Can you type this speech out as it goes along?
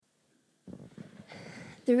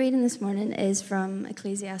The reading this morning is from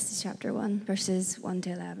Ecclesiastes chapter 1, verses 1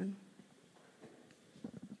 to 11.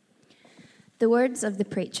 The words of the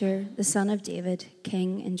preacher, the son of David,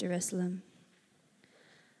 king in Jerusalem.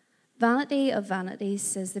 Vanity of vanities,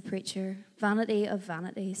 says the preacher, vanity of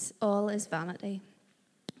vanities, all is vanity.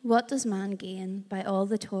 What does man gain by all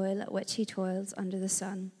the toil at which he toils under the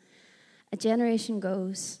sun? A generation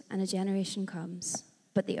goes and a generation comes,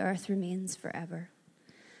 but the earth remains forever.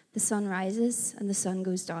 The sun rises and the sun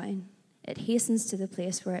goes down. It hastens to the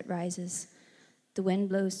place where it rises. The wind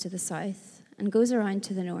blows to the south and goes around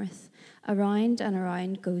to the north. Around and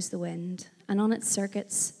around goes the wind, and on its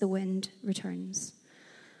circuits the wind returns.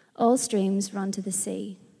 All streams run to the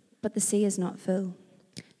sea, but the sea is not full.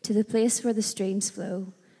 To the place where the streams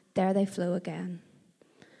flow, there they flow again.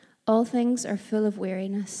 All things are full of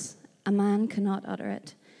weariness. A man cannot utter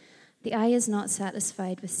it. The eye is not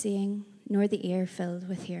satisfied with seeing, nor the ear filled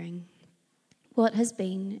with hearing. What has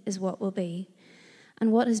been is what will be, and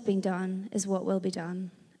what has been done is what will be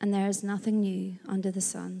done, and there is nothing new under the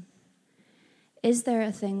sun. Is there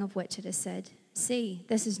a thing of which it is said, "See,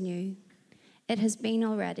 this is new"? It has been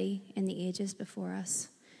already in the ages before us.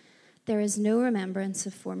 There is no remembrance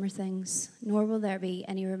of former things, nor will there be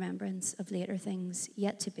any remembrance of later things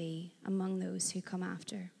yet to be among those who come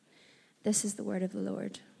after. This is the word of the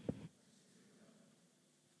Lord.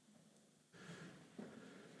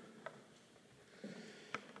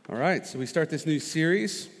 All right, so we start this new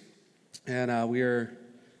series, and we're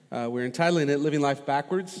entitling it "Living Life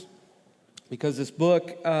Backwards," because this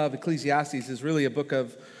book of Ecclesiastes is really a book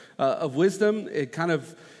of wisdom. It kind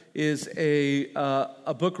of is a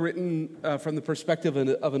book written from the perspective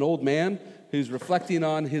of an old man who's reflecting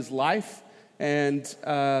on his life, and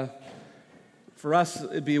for us,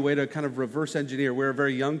 it'd be a way to kind of reverse engineer. We're a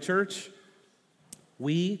very young church.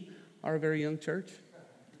 We are a very young church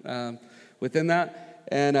within that.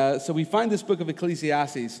 And so we find this book of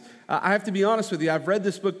Ecclesiastes. I have to be honest with you, I've read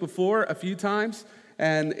this book before a few times,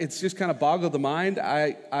 and it's just kind of boggled the mind.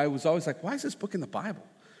 I was always like, why is this book in the Bible?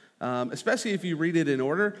 Especially if you read it in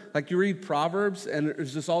order. Like you read Proverbs, and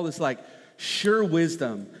there's just all this like sure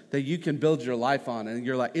wisdom that you can build your life on. And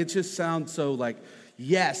you're like, it just sounds so like,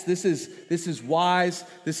 yes, this is wise.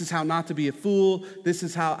 This is how not to be a fool. This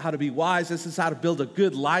is how to be wise. This is how to build a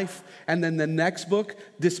good life. And then the next book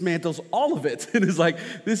dismantles all of it. And is like,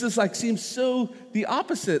 this is like, seems so the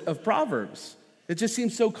opposite of Proverbs. It just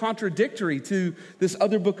seems so contradictory to this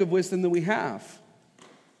other book of wisdom that we have.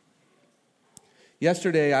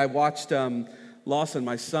 Yesterday, I watched Lawson,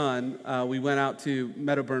 my son. We went out to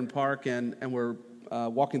Meadowburn Park and we're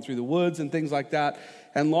walking through the woods and things like that.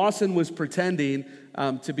 And Lawson was pretending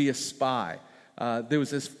to be a spy. There was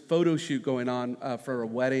this photo shoot going on for a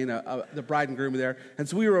wedding. The bride and groom were there. And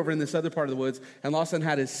so we were over in this other part of the woods, and Lawson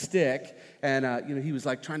had his stick, and he was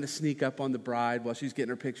like trying to sneak up on the bride while she's getting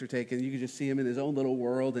her picture taken. You could just see him in his own little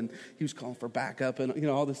world, and he was calling for backup and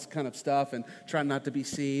all this kind of stuff and trying not to be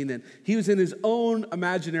seen. And he was in his own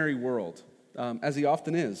imaginary world, as he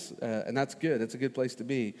often is. And that's good. It's a good place to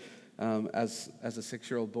be as a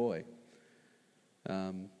 6-year-old boy.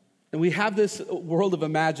 And we have this world of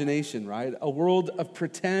imagination, right? A world of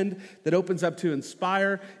pretend that opens up to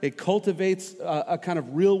inspire. It cultivates a kind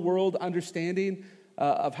of real world understanding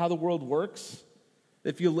of how the world works.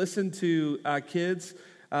 If you listen to kids,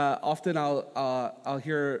 often I'll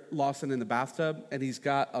hear Lawson in the bathtub, and he's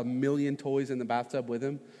got a million toys in the bathtub with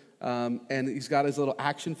him. And he's got his little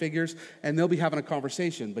action figures, and they'll be having a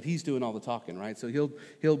conversation, but he's doing all the talking, right? So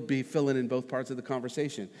he'll be filling in both parts of the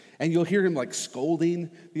conversation. And you'll hear him like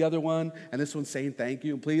scolding the other one, and this one's saying thank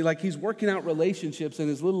you and please. Like he's working out relationships in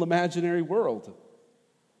his little imaginary world.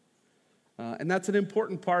 And that's an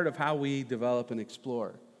important part of how we develop and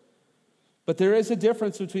explore. But there is a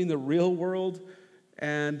difference between the real world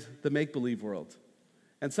and the make-believe world.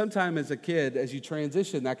 And sometimes as a kid, as you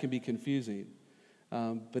transition, that can be confusing.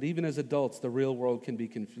 But even as adults, the real world can be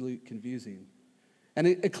confusing. And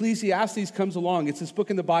Ecclesiastes comes along. It's this book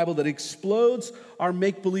in the Bible that explodes our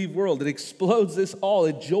make-believe world. It explodes this all.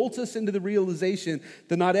 It jolts us into the realization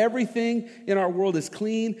that not everything in our world is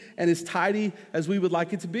clean and as tidy as we would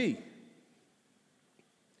like it to be.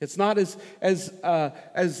 It's not as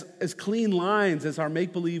clean lines as our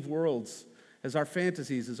make-believe worlds, as our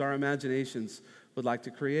fantasies, as our imaginations would like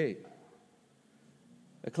to create.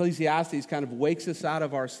 Ecclesiastes kind of wakes us out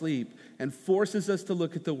of our sleep and forces us to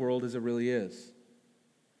look at the world as it really is.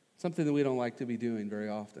 Something that we don't like to be doing very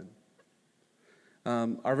often.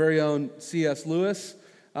 Our very own C.S. Lewis,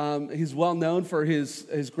 he's well known for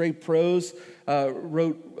his great prose,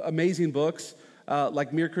 wrote amazing books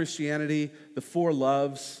like Mere Christianity, The Four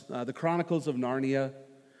Loves, The Chronicles of Narnia.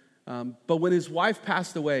 But when his wife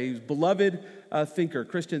passed away, he was a beloved thinker,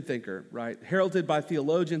 Christian thinker, right? Heralded by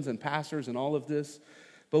theologians and pastors and all of this.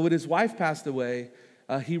 But when his wife passed away,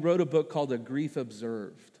 he wrote a book called A Grief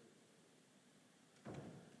Observed.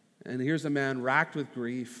 And here's a man racked with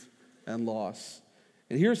grief and loss.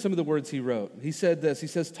 And here's some of the words he wrote. He said this. He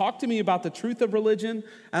says, "Talk to me about the truth of religion,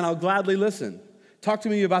 and I'll gladly listen. Talk to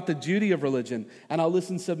me about the duty of religion, and I'll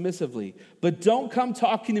listen submissively. But don't come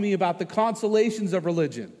talking to me about the consolations of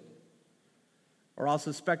religion, or I'll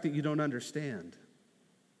suspect that you don't understand."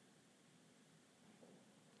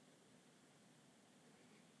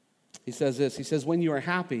 He says this, he says, "When you are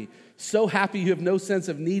happy, so happy you have no sense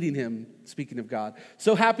of needing him," speaking of God,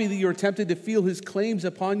 "so happy that you are tempted to feel his claims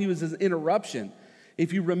upon you as an interruption.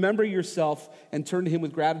 If you remember yourself and turn to him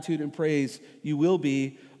with gratitude and praise, you will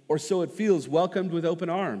be, or so it feels, welcomed with open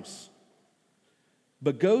arms.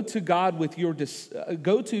 But go to God with your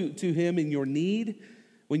go to him in your need,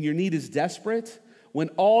 when your need is desperate, when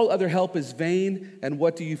all other help is vain, and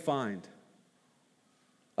what do you find?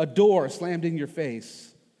 A door slammed in your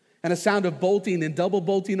face, and a sound of bolting and double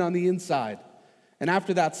bolting on the inside. And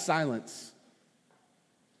after that, silence.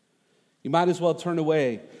 You might as well turn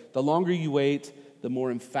away. The longer you wait, the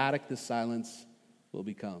more emphatic the silence will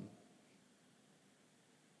become."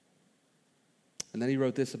 And then he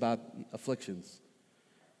wrote this about afflictions.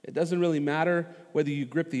 "It doesn't really matter whether you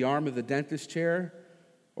grip the arm of the dentist chair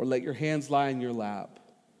or let your hands lie in your lap.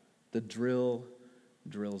 The drill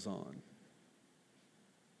drills on."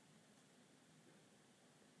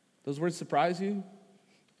 Those words surprise you?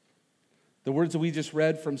 The words that we just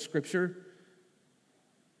read from Scripture?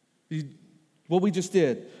 What we just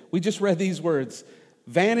did. We just read these words.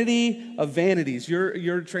 Vanity of vanities.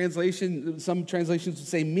 Your translation, some translations would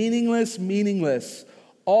say meaningless, meaningless.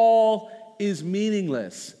 All is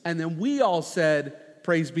meaningless. And then we all said,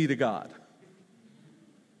 praise be to God.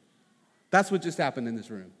 That's what just happened in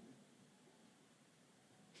this room.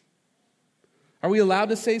 Are we allowed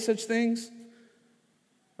to say such things?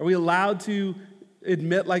 Are we allowed to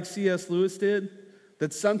admit, like C.S. Lewis did,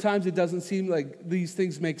 that sometimes it doesn't seem like these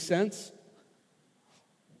things make sense?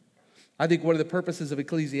 I think one of the purposes of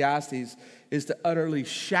Ecclesiastes is to utterly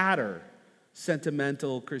shatter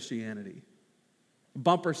sentimental Christianity,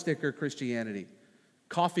 bumper sticker Christianity,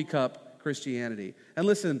 coffee cup Christianity. And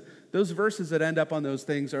listen, those verses that end up on those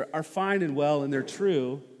things are fine and well, and they're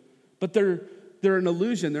true, but they're an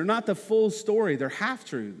illusion. They're not the full story. They're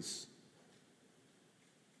half-truths.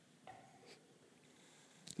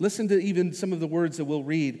 Listen to even some of the words that we'll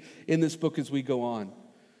read in this book as we go on.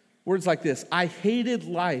 Words like this: "I hated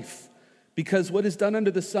life because what is done under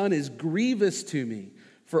the sun is grievous to me,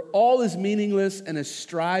 for all is meaningless and is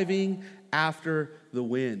striving after the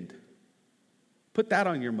wind." Put that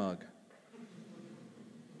on your mug.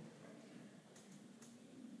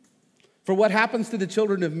 "For what happens to the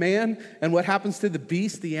children of man and what happens to the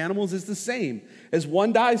beasts, the animals, is the same. As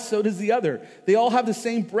one dies, so does the other. They all have the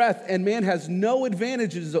same breath, and man has no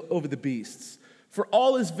advantages over the beasts. For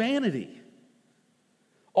all is vanity.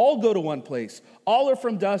 All go to one place. All are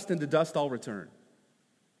from dust, and to dust all return."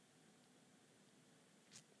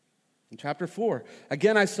 In chapter 4,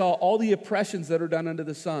 "Again I saw all the oppressions that are done under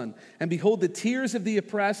the sun, and behold the tears of the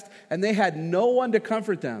oppressed, and they had no one to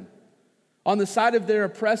comfort them. On the side of their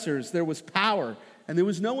oppressors there was power, and there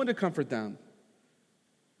was no one to comfort them.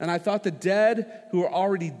 And I thought the dead who are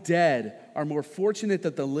already dead are more fortunate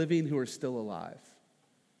than the living who are still alive.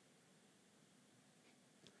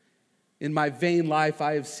 In my vain life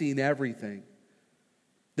I have seen everything.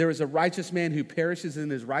 There is a righteous man who perishes in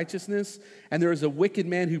his righteousness, and there is a wicked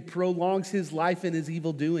man who prolongs his life in his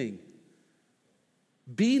evil doing.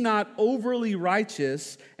 Be not overly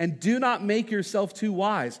righteous, and do not make yourself too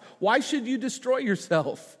wise. Why should you destroy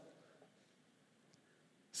yourself?"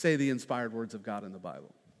 Say the inspired words of God in the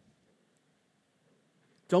Bible.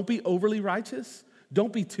 Don't be overly righteous.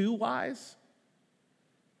 Don't be too wise.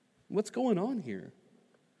 What's going on here?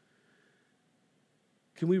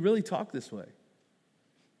 Can we really talk this way?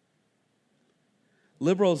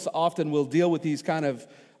 Liberals often will deal with these kind of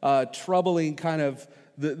troubling kind of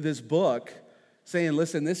this book, saying,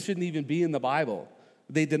 listen, this shouldn't even be in the Bible.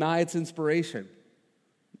 They deny its inspiration.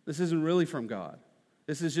 This isn't really from God.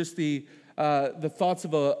 This is just the thoughts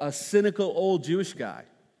of a cynical old Jewish guy.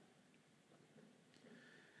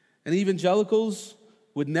 And evangelicals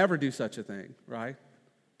would never do such a thing, right?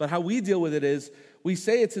 But how we deal with it is we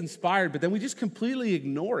say it's inspired, but then we just completely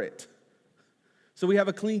ignore it. So we have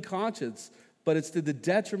a clean conscience, but it's to the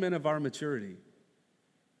detriment of our maturity.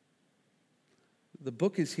 The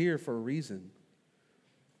book is here for a reason.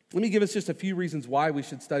 Let me give us just a few reasons why we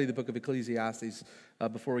should study the book of Ecclesiastes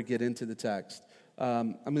before we get into the text.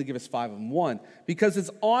 I'm going to give us 5 of them. 1, because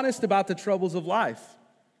it's honest about the troubles of life.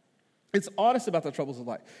 It's honest about the troubles of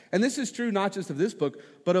life. And this is true not just of this book,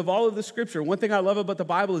 but of all of the Scripture. One thing I love about the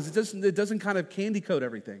Bible is it doesn't kind of candy coat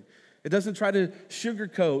everything. It doesn't try to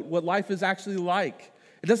sugarcoat what life is actually like.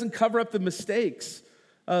 It doesn't cover up the mistakes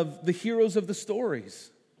of the heroes of the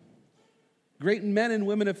stories. Great men and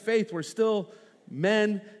women of faith were still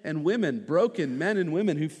men and women, broken men and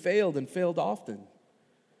women who failed and failed often.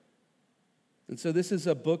 And so this is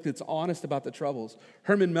a book that's honest about the troubles.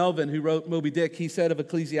 Herman Melville, who wrote Moby Dick, he said of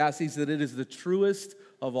Ecclesiastes that it is the truest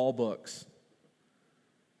of all books.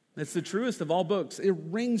 It's the truest of all books. It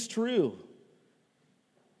rings true.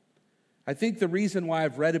 I think the reason why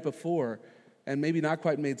I've read it before and maybe not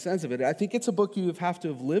quite made sense of it, I think it's a book you have to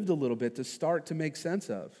have lived a little bit to start to make sense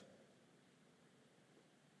of.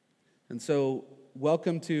 And so,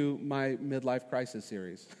 welcome to my midlife crisis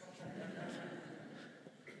series.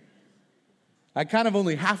 I kind of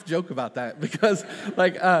only half joke about that because,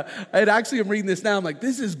 I actually am reading this now. I'm like,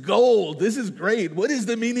 this is gold. This is great. What is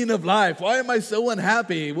the meaning of life? Why am I so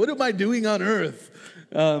unhappy? What am I doing on earth?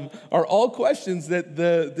 Are all questions that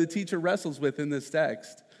the teacher wrestles with in this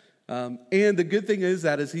text. And the good thing is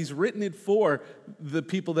he's written it for the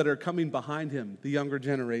people that are coming behind him, the younger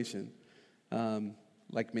generation,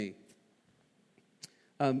 like me.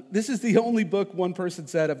 This is the only book, one person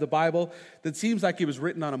said, of the Bible that seems like it was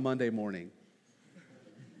written on a Monday morning.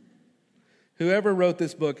 Whoever wrote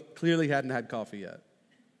this book clearly hadn't had coffee yet.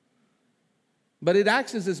 But it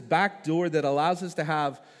acts as this back door that allows us to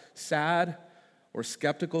have sad or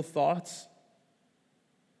skeptical thoughts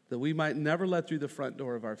that we might never let through the front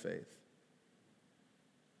door of our faith.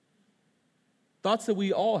 Thoughts that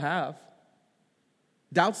we all have.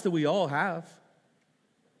 Doubts that we all have,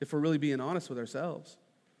 if we're really being honest with ourselves.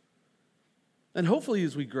 And hopefully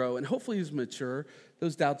as we grow and hopefully as we mature,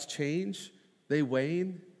 those doubts change, they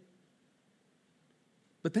wane.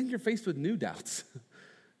 But then you're faced with new doubts.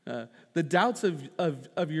 The doubts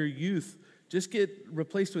of your youth just get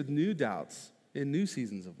replaced with new doubts in new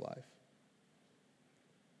seasons of life.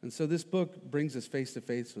 And so this book brings us face to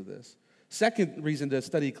face with this. Second reason to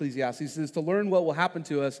study Ecclesiastes is to learn what will happen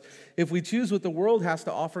to us if we choose what the world has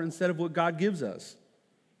to offer instead of what God gives us.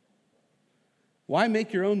 Why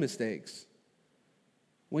make your own mistakes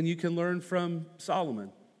when you can learn from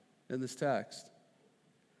Solomon in this text?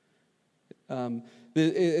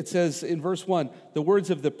 It says in verse 1, the words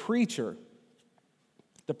of the preacher.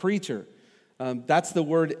 The preacher. That's the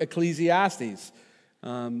word Ecclesiastes.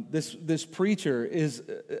 This preacher is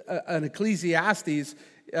an Ecclesiastes.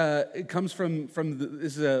 It comes from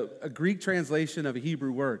this is a Greek translation of a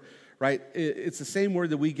Hebrew word, right? It's the same word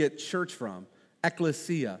that we get church from,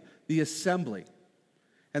 ecclesia, the assembly.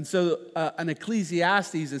 And so an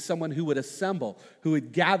Ecclesiastes is someone who would assemble, who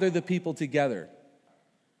would gather the people together.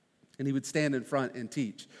 And he would stand in front and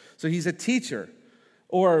teach. So he's a teacher,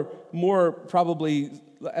 or more probably,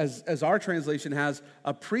 as our translation has,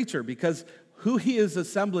 a preacher, because who he is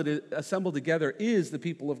assembled together is the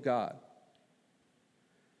people of God.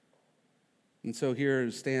 And so here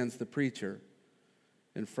stands the preacher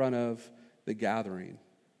in front of the gathering,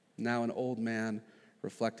 now an old man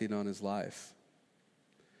reflecting on his life.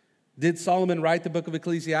 Did Solomon write the book of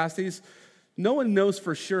Ecclesiastes? No one knows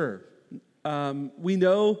for sure. We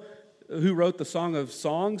know who wrote the Song of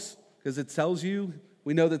Songs, because it tells you.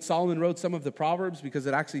 We know that Solomon wrote some of the Proverbs because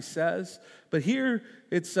it actually says. But here,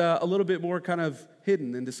 it's a little bit more kind of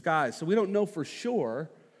hidden and disguised. So we don't know for sure.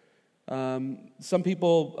 Some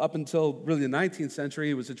people, up until really the 19th century,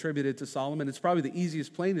 it was attributed to Solomon. It's probably the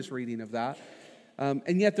easiest, plainest reading of that.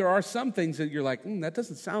 And yet there are some things that you're like, that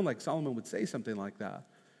doesn't sound like Solomon would say something like that.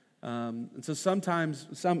 And so sometimes,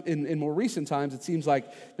 in more recent times, it seems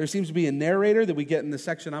like there seems to be a narrator that we get in the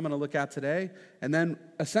section I'm going to look at today. And then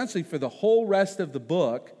essentially for the whole rest of the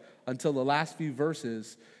book, until the last few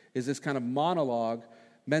verses, is this kind of monologue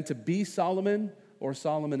meant to be Solomon or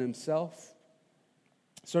Solomon himself.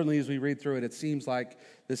 Certainly as we read through it, it seems like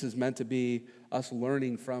this is meant to be us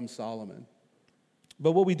learning from Solomon.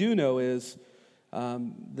 But what we do know is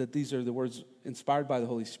that these are the words inspired by the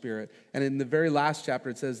Holy Spirit. And in the very last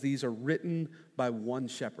chapter, it says these are written by one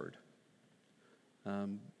shepherd,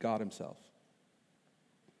 God himself.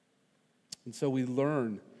 And so we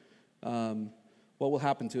learn what will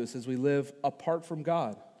happen to us as we live apart from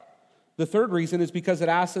God. The third reason is because it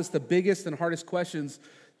asks us the biggest and hardest questions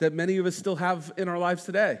that many of us still have in our lives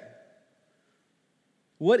today.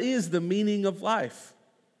 What is the meaning of life?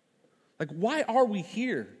 Why are we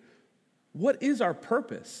here? What is our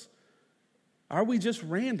purpose? Are we just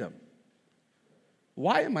random?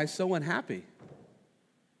 Why am I so unhappy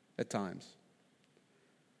at times?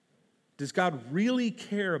 Does God really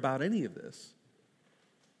care about any of this?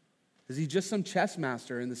 Is he just some chess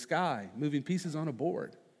master in the sky, moving pieces on a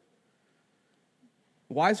board?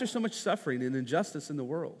 Why is there so much suffering and injustice in the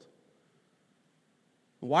world?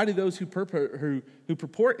 Why do those who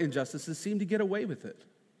purport injustices seem to get away with it?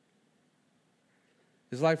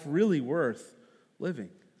 Is life really worth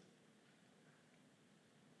living?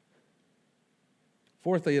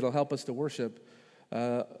 Fourthly, it'll help us to worship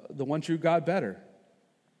the one true God better.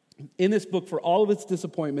 In this book, for all of its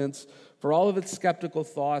disappointments, for all of its skeptical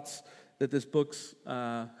thoughts that this book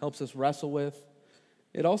helps us wrestle with,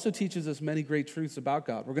 it also teaches us many great truths about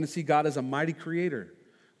God. We're going to see God as a mighty creator.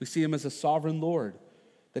 We see him as a sovereign Lord,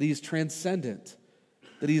 that he is transcendent,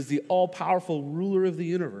 that he is the all-powerful ruler of the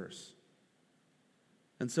universe.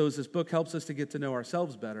 And so as this book helps us to get to know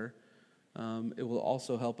ourselves better, it will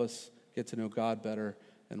also help us get to know God better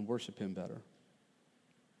and worship him better.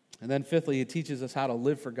 And then fifthly, it teaches us how to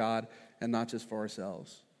live for God and not just for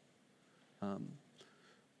ourselves.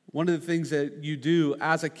 One of the things that you do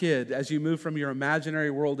as a kid, as you move from your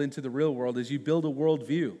imaginary world into the real world, is you build a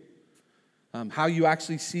worldview, how you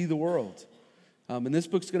actually see the world. And this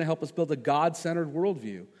book's going to help us build a God-centered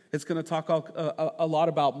worldview. It's going to talk a lot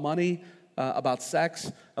about money, about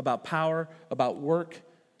sex, about power, about work,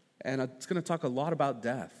 and it's going to talk a lot about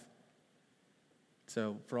death.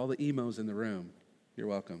 So for all the emos in the room, you're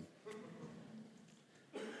welcome.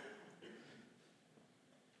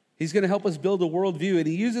 He's going to help us build a worldview, and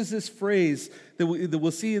he uses this phrase that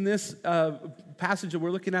we'll see in this passage that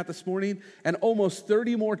we're looking at this morning, and almost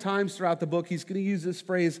 30 more times throughout the book, he's going to use this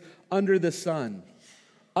phrase, under the sun.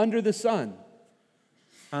 Under the sun.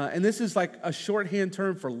 And this is like a shorthand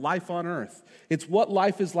term for life on earth. It's what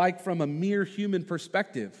life is like from a mere human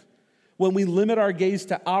perspective, when we limit our gaze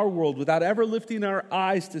to our world without ever lifting our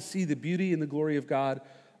eyes to see the beauty and the glory of God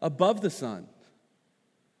above the sun.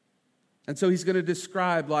 And so he's going to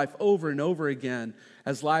describe life over and over again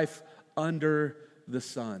as life under the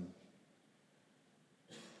sun.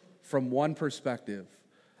 From one perspective,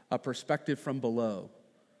 a perspective from below,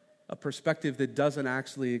 a perspective that doesn't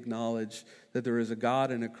actually acknowledge that there is a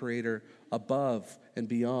God and a creator above and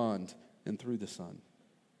beyond and through the sun.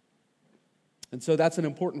 And so that's an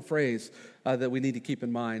important phrase that we need to keep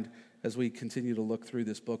in mind as we continue to look through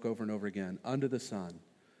this book over and over again. Under the sun,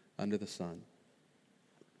 under the sun.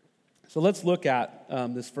 So let's look at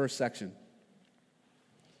this first section.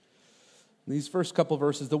 These first couple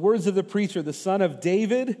verses. The words of the preacher, the son of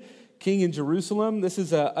David, king in Jerusalem. This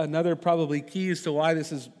is another probably key as to why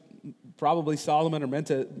this is probably Solomon or meant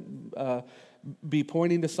to be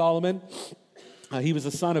pointing to Solomon. He was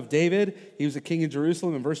a son of David. He was a king in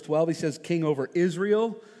Jerusalem. In verse 12, he says king over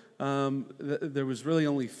Israel. There was really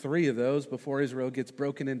only 3 of those before Israel gets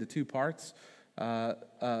broken into 2 parts.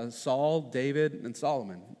 Saul, David, and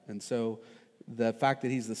Solomon. And so the fact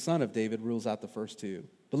that he's the son of David rules out the first 2.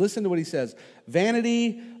 But listen to what he says.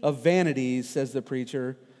 Vanity of vanities, says the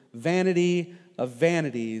preacher. Vanity of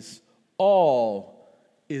vanities. All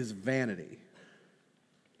is vanity.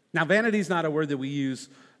 Now, vanity is not a word that we use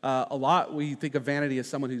a lot. We think of vanity as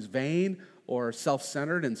someone who's vain or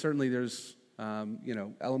self-centered, and certainly there's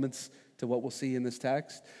elements to what we'll see in this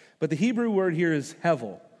text. But the Hebrew word here is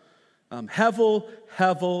hevel.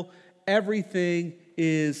 Hevel, everything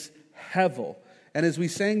is hevel. And as we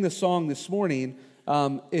sang the song this morning,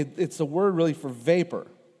 it's a word really for vapor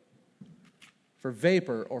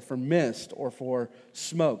or for mist or for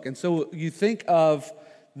smoke. And so you think of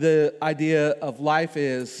the idea of life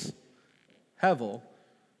is hevel.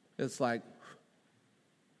 It's like,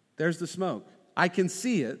 there's the smoke. I can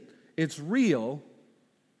see it. It's real,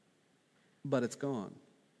 but it's gone.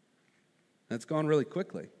 And it's gone really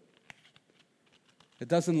quickly. It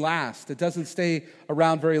doesn't last. It doesn't stay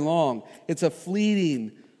around very long. It's a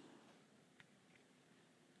fleeting.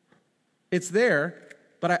 It's there,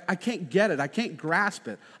 but I can't get it. I can't grasp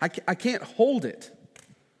it. I can't hold it.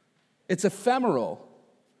 It's ephemeral.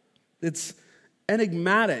 It's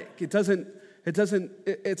enigmatic.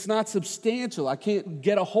 It's not substantial. I can't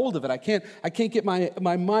get a hold of it. I can't get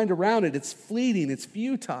my mind around it. It's fleeting. It's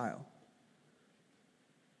futile.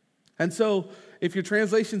 And so if your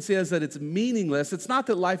translation says that it's meaningless, it's not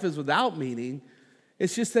that life is without meaning.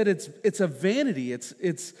 It's just that it's a vanity.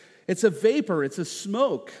 It's a vapor. It's a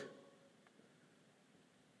smoke.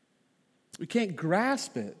 We can't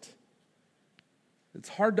grasp it. It's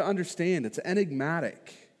hard to understand. It's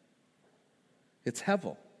enigmatic. It's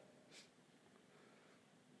hevel.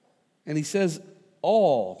 And he says,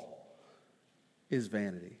 all is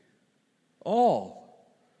vanity. All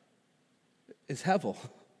is hevel.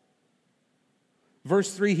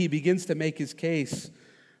 Verse 3, he begins to make his case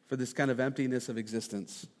for this kind of emptiness of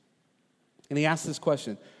existence. And he asks this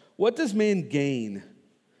question: what does man gain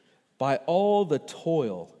by all the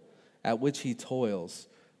toil at which he toils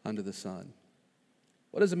under the sun?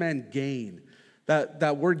 What does a man gain?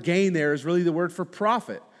 That word gain there is really the word for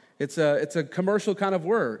profit. It's a commercial kind of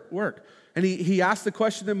work. And he asked the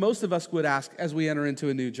question that most of us would ask as we enter into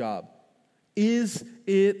a new job. Is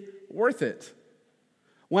it worth it?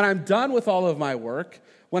 When I'm done with all of my work,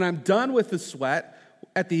 when I'm done with the sweat,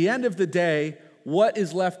 at the end of the day, what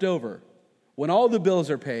is left over? When all the bills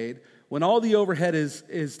are paid, when all the overhead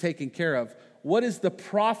is taken care of, what is the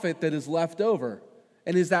profit that is left over?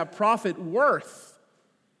 And is that profit worth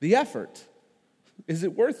the effort? Is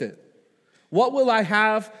it worth it? What will I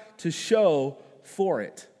have to show for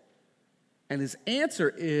it? And his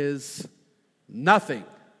answer is nothing.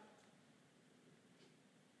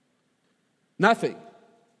 Nothing.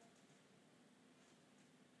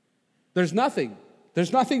 There's nothing.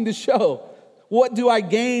 There's nothing to show. What do I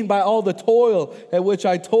gain by all the toil at which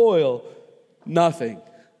I toil? Nothing.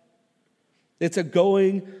 It's a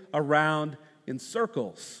going around in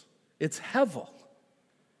circles. It's hevel.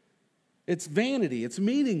 It's vanity. It's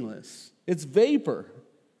meaningless. It's vapor.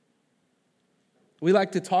 We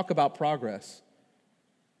like to talk about progress.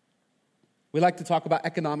 We like to talk about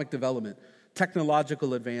economic development,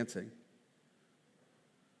 technological advancing,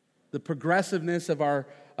 the progressiveness of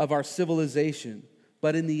our civilization.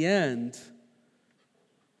 But in the end,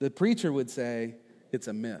 the preacher would say it's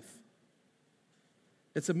a myth.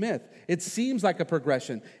 It's a myth. It seems like a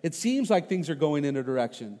progression. It seems like things are going in a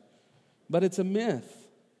direction, but it's a myth.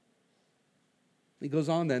 He goes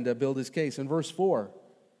on then to build his case. In verse 4,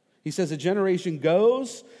 he says, a generation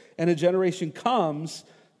goes and a generation comes,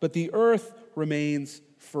 but the earth remains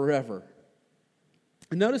forever.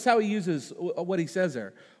 And notice how he uses what he says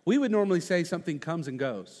there. We would normally say something comes and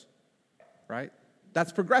goes, right?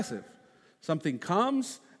 That's progressive. Something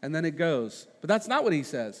comes and then it goes. But that's not what he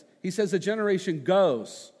says. He says a generation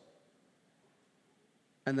goes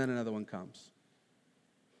and then another one comes.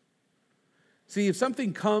 See, if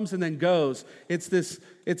something comes and then goes, it's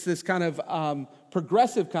this kind of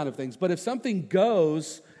progressive kind of things. But if something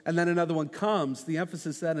goes and then another one comes, the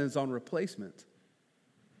emphasis then is on replacement. It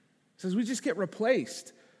says we just get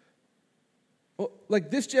replaced. Well, like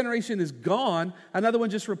this generation is gone, another one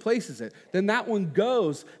just replaces it. Then that one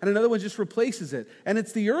goes and another one just replaces it. And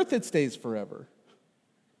it's the earth that stays forever.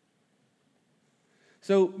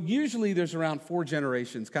 So usually there's around 4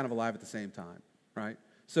 generations kind of alive at the same time, right?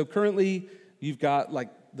 So currently you've got like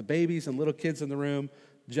the babies and little kids in the room,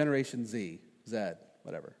 Generation Z,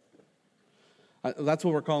 whatever. That's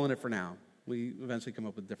what we're calling it for now. We eventually come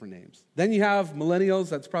up with different names. Then you have millennials,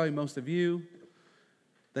 that's probably most of you.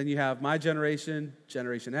 Then you have my generation,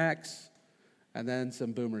 Generation X, and then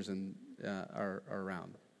some boomers are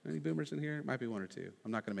around. Any boomers in here? Might be 1 or 2.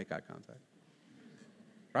 I'm not going to make eye contact.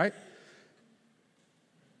 Right?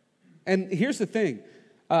 And here's the thing.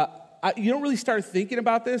 You don't really start thinking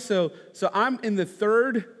about this. So I'm in the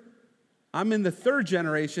third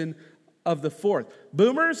generation of the 4th.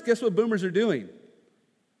 Boomers, guess what boomers are doing?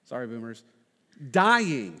 Sorry, boomers.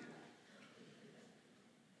 Dying.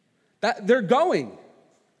 They're going.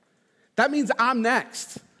 That means I'm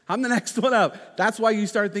next. I'm the next one up. That's why you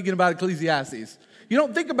start thinking about Ecclesiastes. You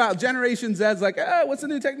don't think about Generation Z's like, what's the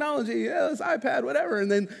new technology? Yeah, this iPad, whatever.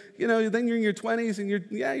 And then, then you're in your 20s and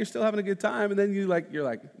you're still having a good time. And then you're like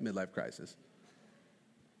midlife crisis.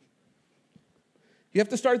 You have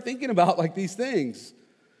to start thinking about like these things.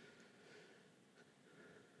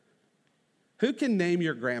 Who can name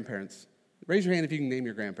your grandparents? Raise your hand if you can name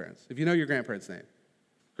your grandparents. If you know your grandparents' name.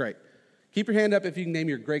 Great. Keep your hand up if you can name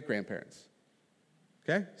your great-grandparents.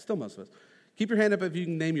 Okay? Still most of us. Keep your hand up if you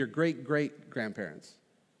can name your great-great-grandparents.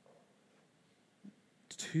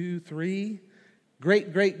 2, 3.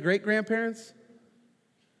 Great-great-great-grandparents?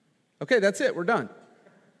 Okay, that's it. We're done.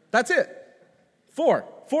 That's it. 4.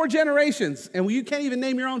 4 generations, and you can't even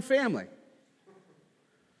name your own family.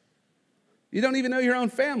 You don't even know your own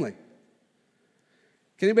family.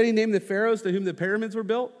 Can anybody name the pharaohs to whom the pyramids were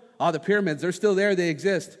built? Oh, the pyramids, they're still there. They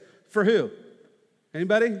exist. For who?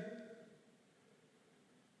 Anybody?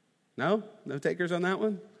 No? No takers on that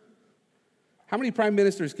one? How many prime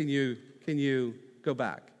ministers can you go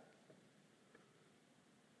back?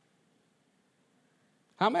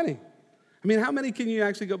 How many? I mean, how many can you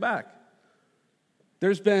actually go back?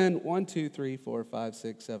 There's been 1, 2, 3, 4, 5,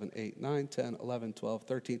 6, 7, 8, 9, 10, 11, 12,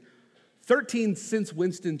 13. 13 since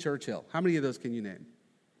Winston Churchill. How many of those can you name?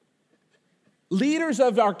 Leaders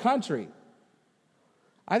of our country.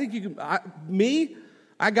 I think you can,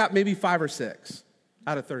 I got maybe 5 or 6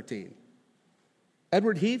 out of 13.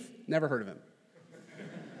 Edward Heath, never heard of him.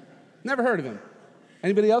 Never heard of him.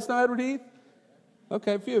 Anybody else know Edward Heath?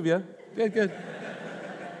 Okay, a few of you. Good. Good.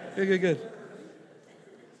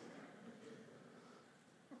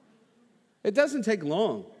 It doesn't take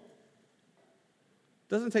long.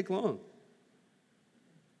 Doesn't take long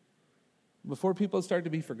before people start to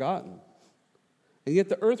be forgotten. And yet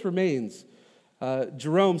the earth remains.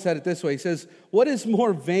 Jerome said it this way. He says, what is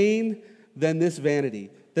more vain than this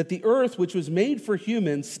vanity? That the earth, which was made for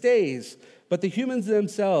humans, stays, but the humans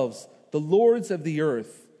themselves, the lords of the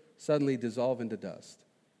earth, suddenly dissolve into dust.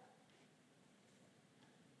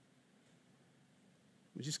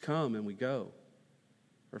 We just come and we go.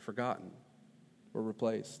 We're forgotten. We're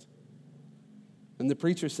replaced. And the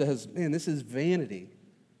preacher says, man, this is vanity.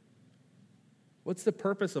 What's the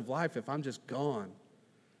purpose of life if I'm just gone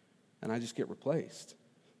and I just get replaced?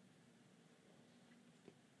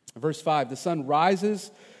 Verse 5, the sun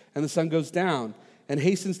rises and the sun goes down and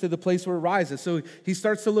hastens to the place where it rises. So he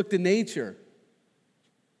starts to look to nature,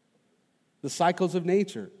 the cycles of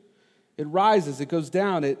nature. It rises, it goes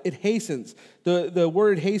down, it hastens. The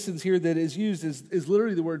word hastens here that is used is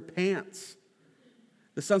literally the word pants.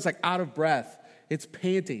 The sun's like out of breath. It's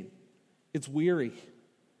panting. It's weary.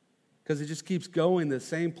 Because it just keeps going the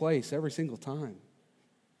same place every single time.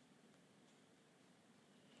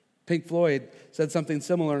 Pink Floyd said something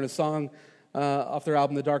similar in a song off their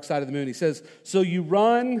album, The Dark Side of the Moon. He says, so you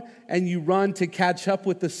run and you run to catch up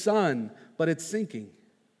with the sun, but it's sinking.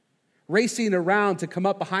 Racing around to come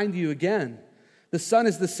up behind you again. The sun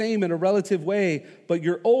is the same in a relative way, but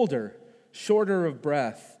you're older, shorter of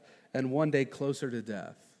breath, and one day closer to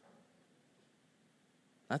death.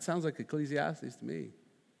 That sounds like Ecclesiastes to me.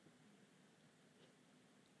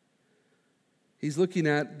 He's looking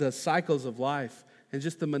at the cycles of life and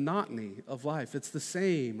just the monotony of life. It's the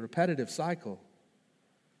same repetitive cycle.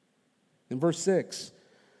 In verse 6,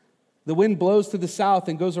 the wind blows to the south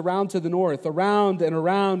and goes around to the north. Around and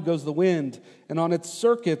around goes the wind, and on its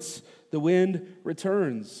circuits the wind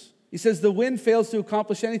returns. He says the wind fails to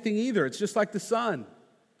accomplish anything either. It's just like the sun.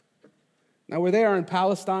 Now, where they are in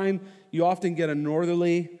Palestine, you often get a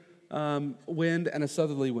northerly wind and a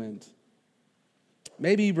southerly wind.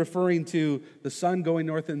 Maybe referring to the sun going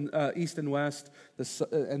north and east and west,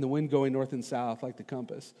 and the wind going north and south, like the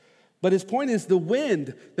compass. But his point is the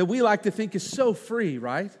wind that we like to think is so free,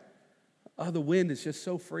 right? Oh, the wind is just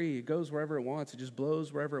so free. It goes wherever it wants. It just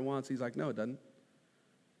blows wherever it wants. He's like, no, it doesn't.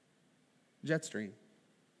 Jet stream,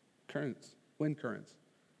 currents, wind currents,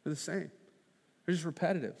 they're the same. They're just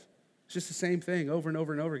repetitive. It's just the same thing over and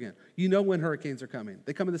over and over again. You know when hurricanes are coming.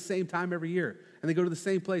 They come at the same time every year, and they go to the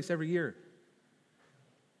same place every year.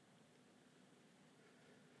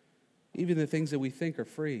 Even the things that we think are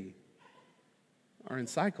free are in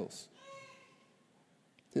cycles.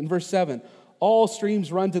 In verse 7, all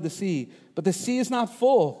streams run to the sea, but the sea is not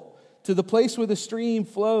full. To the place where the stream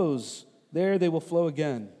flows, there they will flow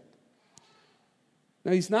again.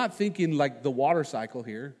 Now, he's not thinking like the water cycle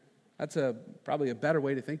here. That's probably a better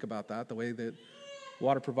way to think about that, the way that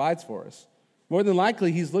water provides for us. More than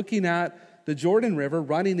likely, he's looking at the Jordan River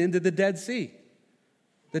running into the Dead Sea.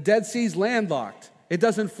 The Dead Sea's landlocked. It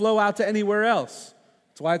doesn't flow out to anywhere else.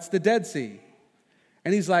 That's why it's the Dead Sea.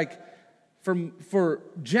 And he's like, for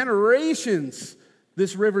generations,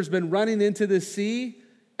 this river's been running into the sea,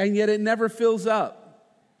 and yet it never fills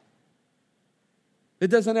up. It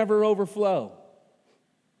doesn't ever overflow.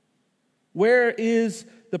 Where is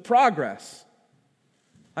the progress?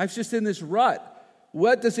 Life's just in this rut.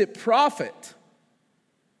 What does it profit?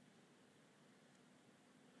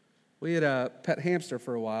 We had a pet hamster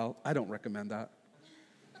for a while. I don't recommend that.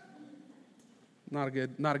 Not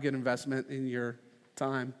a good investment in your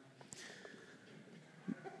time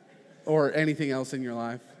or anything else in your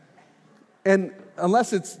life. And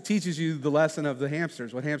unless it teaches you the lesson of the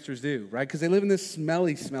hamsters, what hamsters do, right? Because they live in this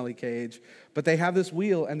smelly, smelly cage, but they have this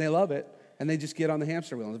wheel and they love it, and they just get on the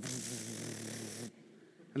hamster wheel. And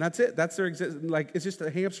that's it. That's their existence. Like, it's just a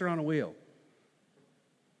hamster on a wheel.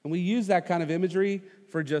 And we use that kind of imagery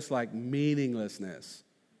for just like meaninglessness.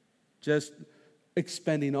 Just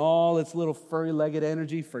expending all its little furry-legged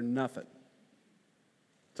energy for nothing.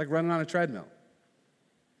 It's like running on a treadmill.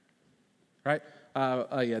 Right?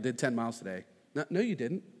 I did 10 miles today. No, you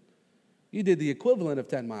didn't. You did the equivalent of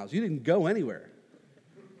 10 miles. You didn't go anywhere.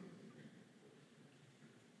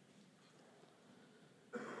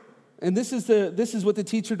 And this is what the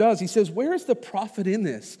teacher does. He says, where is the profit in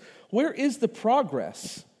this? Where is the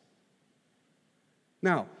progress?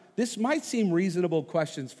 Now, this might seem reasonable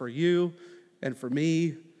questions for you and for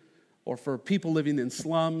me or for people living in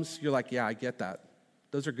slums. You're like, yeah, I get that.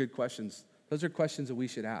 Those are good questions. Those are questions that we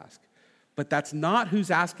should ask. But that's not who's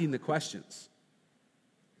asking the questions.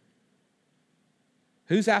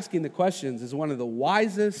 Who's asking the questions is one of the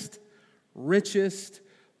wisest, richest,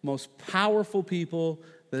 most powerful people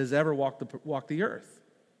that has ever walked the earth.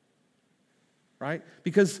 Right?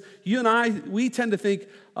 Because you and I, we tend to think,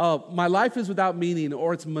 my life is without meaning,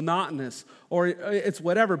 or it's monotonous, or it's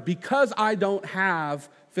whatever, because I don't have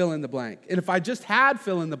fill in the blank. And if I just had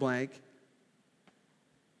fill in the blank,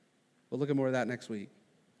 we'll look at more of that next week.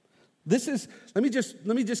 Let me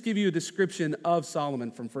just give you a description of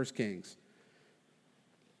Solomon from 1 Kings.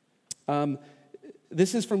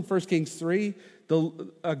 This is from 1 Kings 3.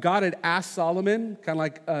 God had asked Solomon, kind of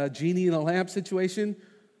like a genie in a lamp situation,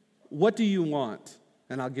 what do you want?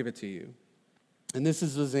 And I'll give it to you. And this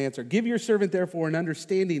is his answer. Give your servant, therefore, an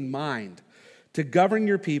understanding mind to govern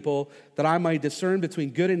your people, that I might discern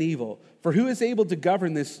between good and evil. For who is able to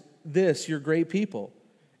govern this your great people?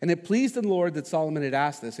 And it pleased the Lord that Solomon had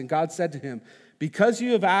asked this. And God said to him, because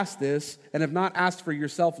you have asked this, and have not asked for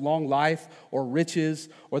yourself long life, or riches,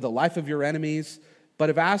 or the life of your enemies, but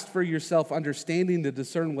have asked for yourself understanding to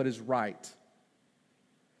discern what is right.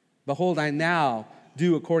 Behold, I now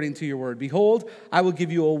do according to your word. Behold, I will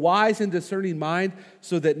give you a wise and discerning mind,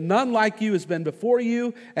 so that none like you has been before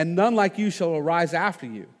you, and none like you shall arise after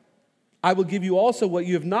you. I will give you also what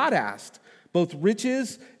you have not asked, both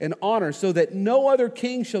riches and honor, so that no other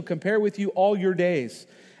king shall compare with you all your days.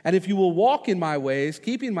 And if you will walk in my ways,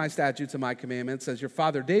 keeping my statutes and my commandments, as your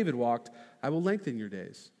father David walked, I will lengthen your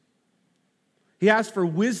days. He asked for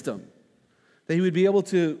wisdom, that he would be able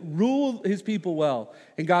to rule his people well.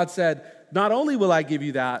 And God said, not only will I give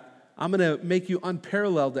you that, I'm going to make you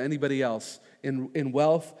unparalleled to anybody else in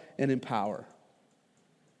wealth and in power.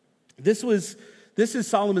 This is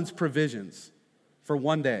Solomon's provisions for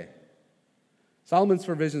one day. Solomon's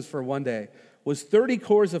provisions for one day was 30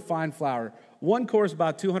 cores of fine flour. One core is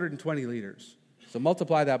about 220 liters. So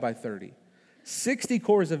multiply that by 30. 60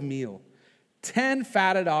 cores of meal. 10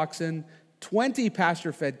 fatted oxen. 20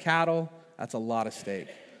 pasture-fed cattle. That's a lot of steak.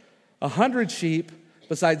 100 sheep,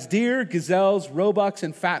 besides deer, gazelles, roebucks,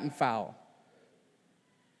 and fattened fowl.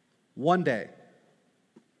 One day.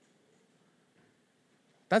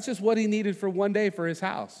 That's just what he needed for one day for his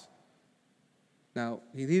house. Now,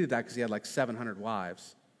 he needed that because he had like 700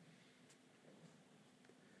 wives.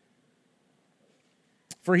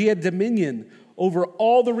 For he had dominion over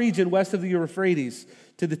all the region west of the Euphrates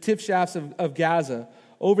to the tip shafts of Gaza,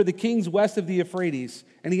 over the kings west of the Euphrates,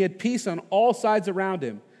 and he had peace on all sides around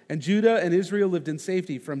him. And Judah and Israel lived in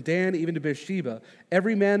safety from Dan even to Beersheba,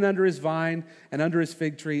 every man under his vine and under his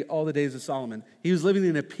fig tree all the days of Solomon. He was living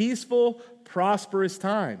in a peaceful, prosperous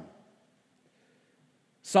time.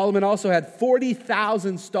 Solomon also had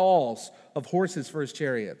 40,000 stalls of horses for his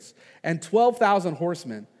chariots and 12,000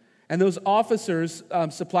 horsemen. And those officers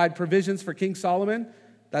supplied provisions for King Solomon.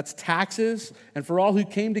 That's taxes. And for all who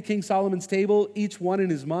came to King Solomon's table, each one in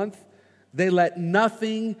his month, they let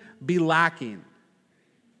nothing be lacking.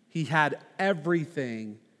 He had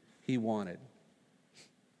everything he wanted.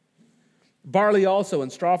 Barley also, and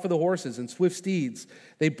straw for the horses, and swift steeds,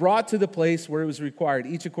 they brought to the place where it was required,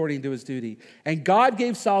 each according to his duty. And God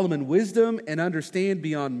gave Solomon wisdom and understand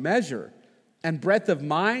beyond measure, and breadth of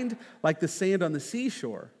mind like the sand on the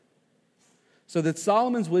seashore, so that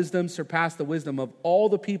Solomon's wisdom surpassed the wisdom of all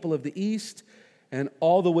the people of the east and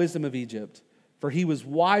all the wisdom of Egypt, for he was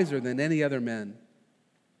wiser than any other men.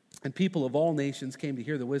 And people of all nations came to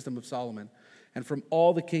hear the wisdom of Solomon, and from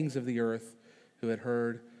all the kings of the earth who had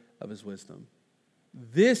heard of his wisdom.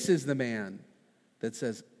 This is the man that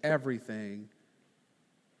says everything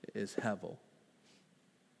is hevel.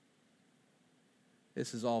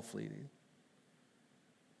 This is all fleeting.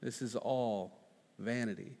 This is all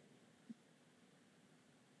vanity.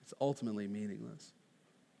 It's ultimately meaningless.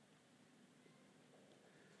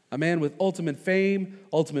 A man with ultimate fame,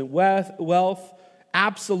 ultimate wealth,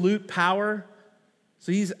 absolute power.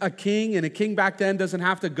 So he's a king, and a king back then doesn't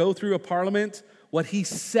have to go through a parliament. What he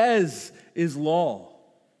says is law.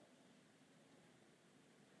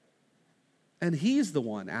 And he's the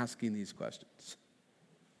one asking these questions.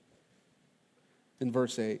 In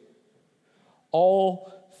verse 8,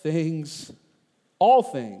 all things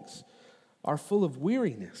are full of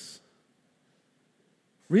weariness.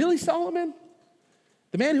 Really, Solomon?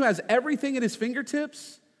 The man who has everything at his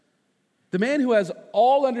fingertips? The man who has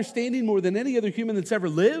all understanding more than any other human that's ever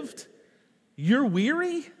lived? You're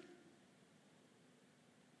weary?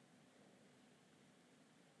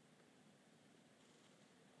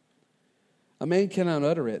 A man cannot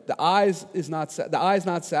utter it. The eye is not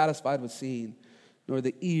satisfied with seeing, nor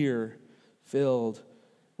the ear filled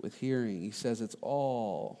with hearing. He says it's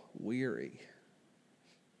all weary.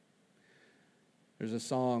 There's a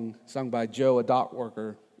song sung by Joe, a dock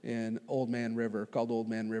worker, in Old Man River, called Old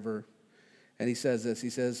Man River. And he says this. He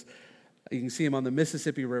says, you can see him on the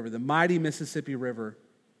Mississippi River, the mighty Mississippi River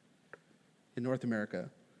in North America.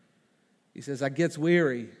 He says, I gets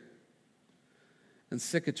weary and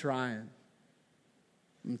sick of trying.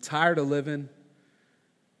 I'm tired of living,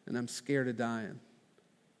 and I'm scared of dying.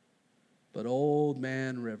 But Old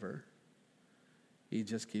Man River, he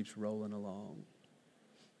just keeps rolling along.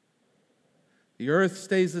 The earth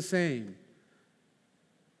stays the same.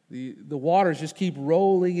 The waters just keep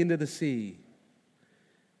rolling into the sea.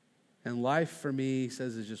 And life for me, he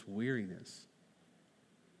says, is just weariness.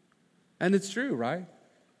 And it's true, right?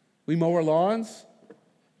 We mow our lawns,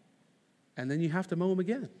 and then you have to mow them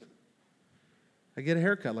again. I get a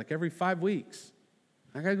haircut like every 5 weeks.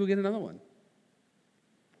 I got to go get another one.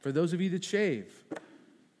 For those of you that shave, you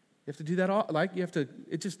have to do that all,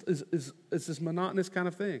 it just is it's this monotonous kind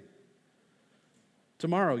of thing.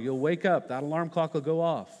 Tomorrow, you'll wake up, that alarm clock will go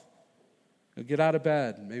off. You'll get out of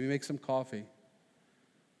bed, maybe make some coffee,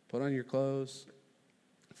 put on your clothes,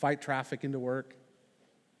 fight traffic into work,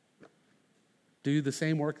 do the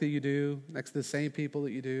same work that you do, next to the same people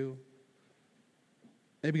that you do,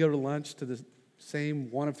 maybe go to lunch to the same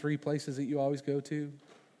one of 3 places that you always go to,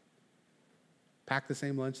 pack the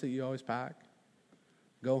same lunch that you always pack,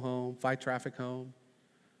 go home, fight traffic home,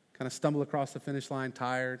 kind of stumble across the finish line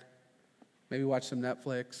tired, maybe watch some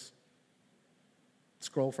Netflix,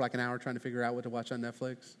 scroll for like an hour trying to figure out what to watch on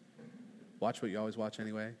Netflix, watch what you always watch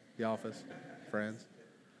anyway, The Office, Friends,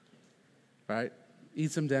 right?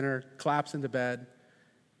 Eat some dinner, collapse into bed,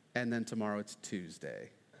 and then tomorrow it's Tuesday.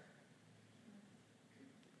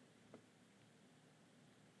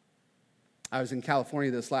 I was in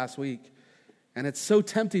California this last week, and it's so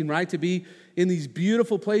tempting, right, to be in these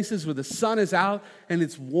beautiful places where the sun is out and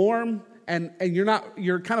it's warm, and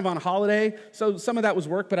you're kind of on holiday. So some of that was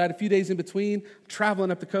work, but I had a few days in between,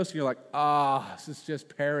 traveling up the coast, and you're like, this is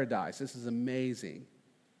just paradise. This is amazing.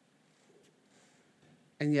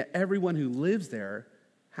 And yet everyone who lives there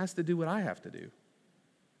has to do what I have to do.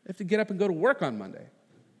 They have to get up and go to work on Monday.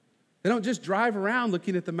 They don't just drive around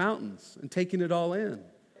looking at the mountains and taking it all in.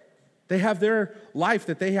 They have their life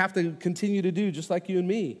that they have to continue to do, just like you and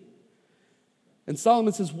me. And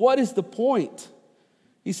Solomon says, what is the point?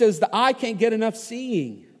 He says, the eye can't get enough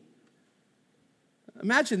seeing.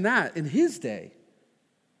 Imagine that in his day.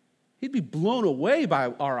 He'd be blown away by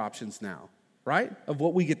our options now, right? Of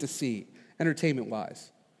what we get to see,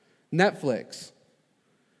 entertainment-wise. Netflix.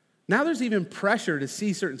 Now there's even pressure to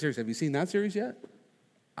see certain series. Have you seen that series yet?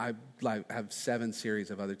 I have 7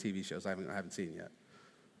 series of other TV shows I haven't seen yet.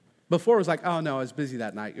 Before it was like, oh no, I was busy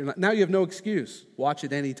that night. Now you have no excuse. Watch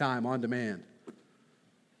it anytime, on demand.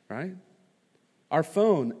 Right? Our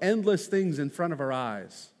phone, endless things in front of our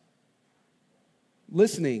eyes.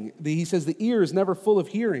 Listening, he says the ear is never full of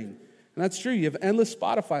hearing. And that's true. You have endless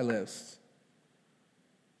Spotify lists.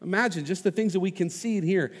 Imagine just the things that we can see and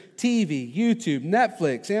hear. TV, YouTube,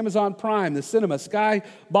 Netflix, Amazon Prime, the cinema, Sky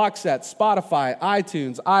box set, Spotify,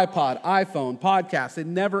 iTunes, iPod, iPhone, podcasts. It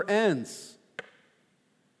never ends.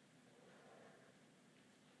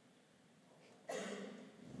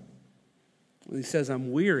 He says,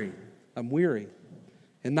 I'm weary.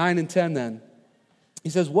 In 9 and 10 then, he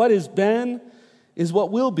says, what has been is what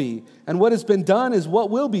will be, and what has been done is what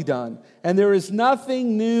will be done, and there is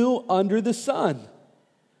nothing new under the sun.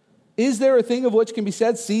 Is there a thing of which can be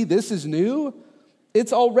said, see, this is new?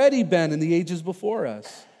 It's already been in the ages before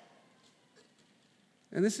us.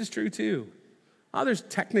 And this is true too. There's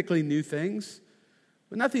technically new things,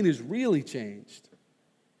 but nothing has really changed.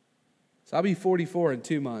 So I'll be 44 in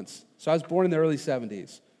 2 months. So I was born in the early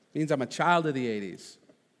 70s. Means I'm a child of the 80s.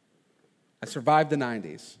 I survived the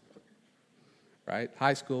 90s. Right?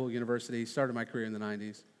 High school, university, started my career in the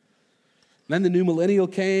 90s. Then the new millennial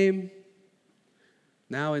came.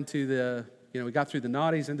 Now into we got through the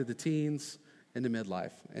naughties, into the teens, into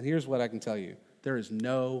midlife. And here's what I can tell you. There is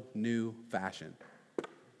no new fashion.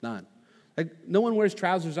 None. Like, no one wears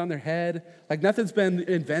trousers on their head. Like, nothing's been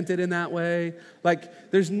invented in that way. Like,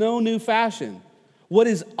 there's no new fashion. What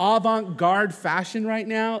is avant-garde fashion right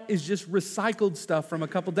now is just recycled stuff from a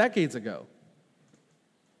couple decades ago.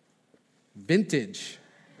 Vintage.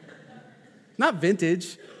 Not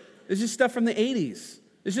vintage. It's just stuff from the 80s.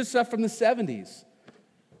 It's just stuff from the 70s.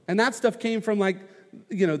 And that stuff came from, the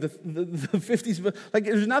 50s. Like,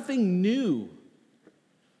 there's nothing new.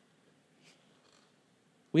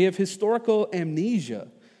 We have historical amnesia.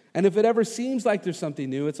 And if it ever seems like there's something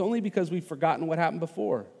new, it's only because we've forgotten what happened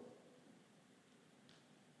before.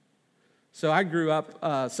 So I grew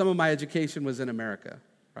up, some of my education was in America,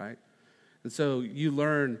 right? And so you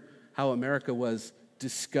learn how America was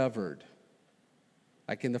discovered.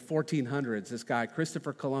 Like in the 1400s, this guy,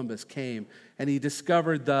 Christopher Columbus, came and he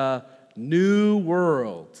discovered the New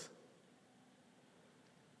World.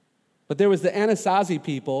 But there was the Anasazi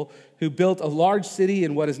people who built a large city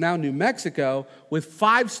in what is now New Mexico with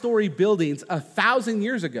 5-story buildings 1,000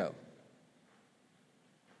 years ago.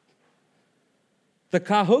 The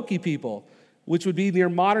Cahokia people, which would be near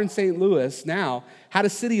modern St. Louis now, had a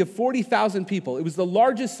city of 40,000 people. It was the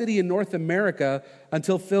largest city in North America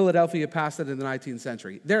until Philadelphia passed it in the 19th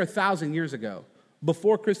century. They're 1,000 years ago,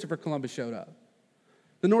 before Christopher Columbus showed up.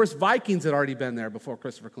 The Norse Vikings had already been there before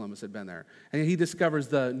Christopher Columbus had been there. And he discovers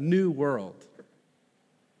the New World.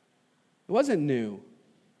 It wasn't new.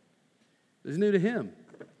 It was new to him.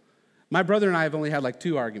 My brother and I have only had like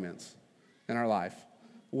 2 arguments in our life.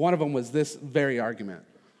 One of them was this very argument.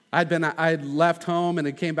 I had left home and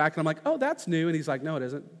it came back and I'm like, oh, that's new. And he's like, no, it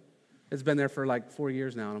isn't. It's been there for like 4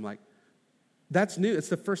 years now. And I'm like, that's new. It's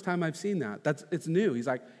the first time I've seen that. It's new. He's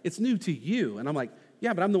like, it's new to you. And I'm like,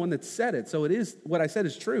 yeah, but I'm the one that said it. So it is, what I said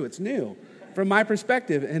is true. It's new from my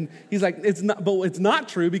perspective. And he's like, it's not, but it's not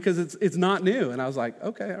true because it's not new. And I was like,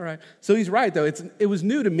 okay, all right. So he's right though. It was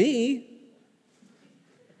new to me.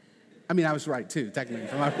 I mean, I was right too, technically.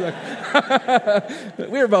 From my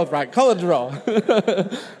we were both right. Call it a draw,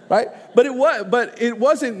 right? But it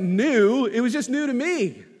wasn't new. It was just new to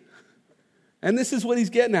me. And this is what he's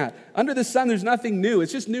getting at. Under the sun, there's nothing new.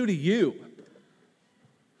 It's just new to you.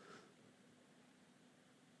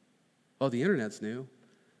 Oh, the internet's new.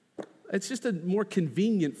 It's just a more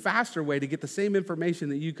convenient, faster way to get the same information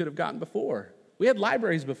that you could have gotten before. We had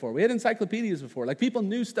libraries before. We had encyclopedias before. Like people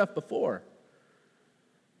knew stuff before.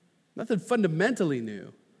 Nothing fundamentally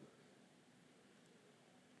new.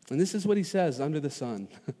 And this is what he says under the sun.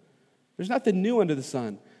 There's nothing new under the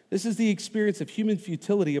sun. This is the experience of human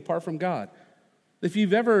futility apart from God. If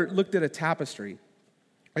you've ever looked at a tapestry,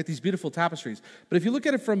 like these beautiful tapestries, but if you look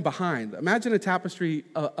at it from behind, imagine a tapestry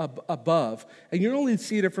above, and you're only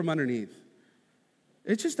seeing it from underneath.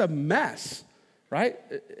 It's just a mess, right?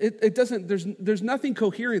 It doesn't, there's nothing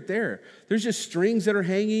coherent there. There's just strings that are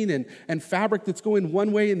hanging and fabric that's going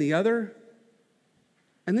one way and the other.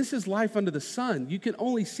 And this is life under the sun. You can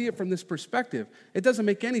only see it from this perspective. It doesn't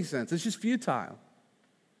make any sense. It's just futile.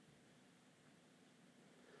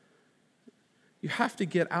 You have to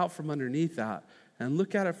get out from underneath that and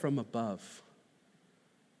look at it from above.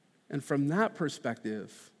 And from that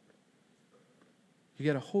perspective, you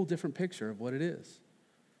get a whole different picture of what it is.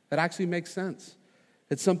 That actually makes sense.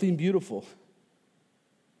 It's something beautiful.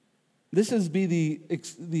 This has been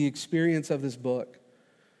the experience of this book.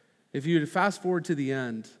 If you were to fast forward to the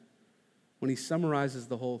end, when he summarizes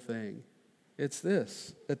the whole thing, it's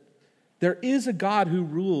this: that there is a God who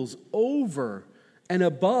rules over and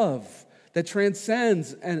above, that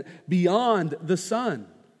transcends and beyond the sun.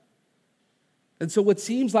 And so what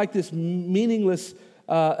seems like this meaningless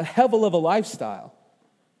hevel of a lifestyle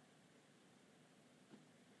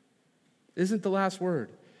isn't the last word.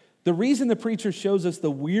 The reason the preacher shows us the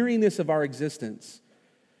weariness of our existence,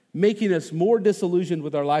 making us more disillusioned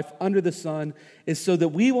with our life under the sun, is so that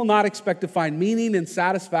we will not expect to find meaning and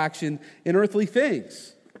satisfaction in earthly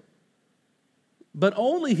things, but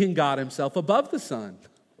only in God himself above the sun,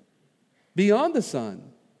 beyond the sun.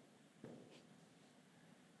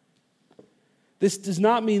 This does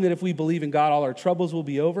not mean that if we believe in God, all our troubles will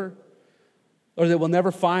be over, or that we'll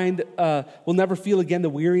never feel again the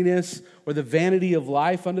weariness or the vanity of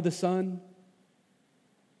life under the sun.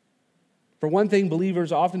 For one thing,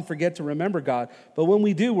 believers often forget to remember God, but when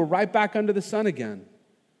we do, we're right back under the sun again.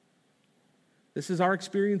 This is our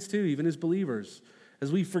experience too, even as believers, as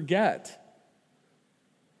we forget.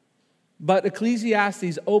 But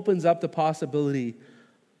Ecclesiastes opens up the possibility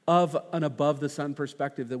of an above-the-sun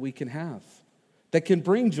perspective that we can have, that can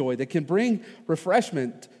bring joy, that can bring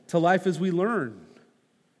refreshment to life as we learn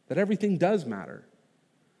that everything does matter,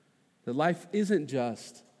 that life isn't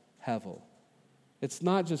just hevel. It's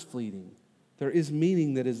not just fleeting. There is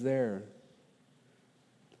meaning that is there.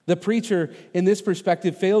 The preacher, in this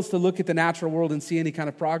perspective, fails to look at the natural world and see any kind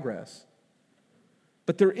of progress.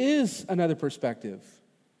 But there is another perspective.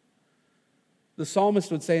 The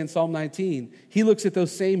psalmist would say in Psalm 19, he looks at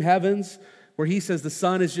those same heavens where he says the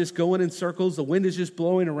sun is just going in circles, the wind is just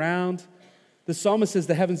blowing around. The psalmist says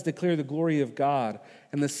the heavens declare the glory of God,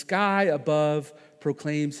 and the sky above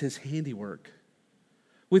proclaims his handiwork.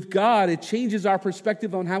 With God, it changes our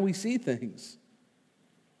perspective on how we see things.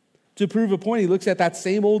 To prove a point, he looks at that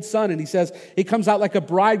same old sun and he says, it comes out like a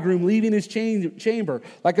bridegroom leaving his chamber,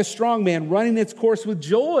 like a strong man running its course with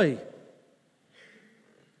joy.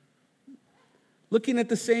 Looking at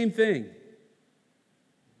the same thing,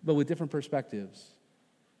 but with different perspectives.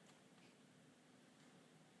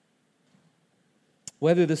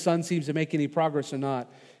 Whether the sun seems to make any progress or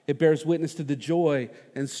not, it bears witness to the joy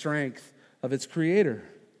and strength of its creator.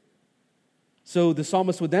 So the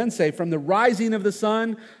psalmist would then say, from the rising of the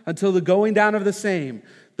sun until the going down of the same,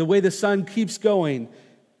 the way the sun keeps going,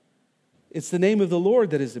 it's the name of the Lord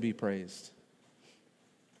that is to be praised.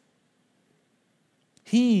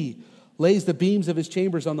 He lays the beams of his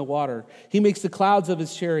chambers on the water. He makes the clouds of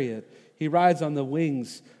his chariot. He rides on the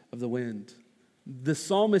wings of the wind. The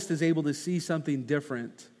psalmist is able to see something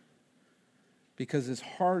different because his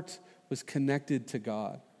heart was connected to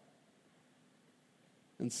God.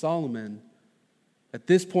 And Solomon, at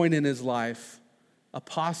this point in his life,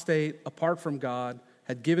 apostate, apart from God,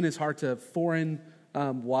 had given his heart to foreign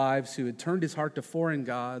wives who had turned his heart to foreign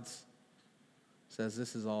gods, says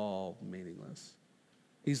this is all meaningless.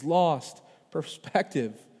 He's lost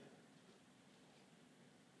perspective.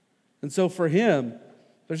 And so for him,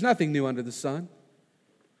 there's nothing new under the sun.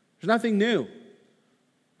 There's nothing new.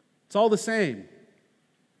 It's all the same.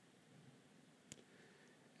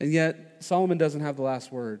 And yet, Solomon doesn't have the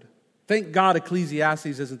last word. Thank God Ecclesiastes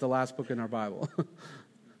isn't the last book in our Bible.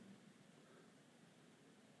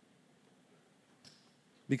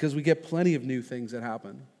 Because we get plenty of new things that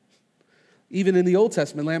happen. Even in the Old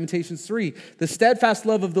Testament, Lamentations 3, the steadfast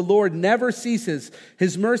love of the Lord never ceases.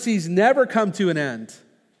 His mercies never come to an end.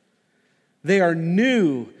 They are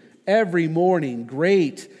new every morning.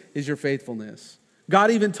 Great is your faithfulness.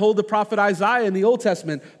 God even told the prophet Isaiah in the Old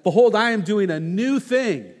Testament, behold, I am doing a new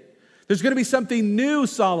thing. There's going to be something new,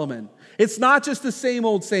 Solomon. It's not just the same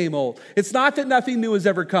old, same old. It's not that nothing new has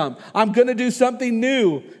ever come. I'm going to do something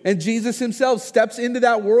new. And Jesus himself steps into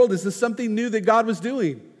that world as the something new that God was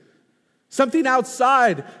doing. Something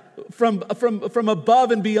outside from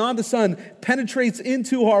above and beyond the sun penetrates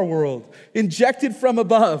into our world, injected from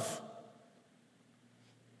above.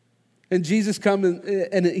 And Jesus comes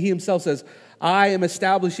and he himself says, I am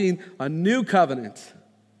establishing a new covenant.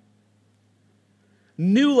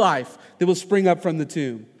 New life that will spring up from the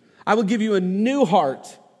tomb. I will give you a new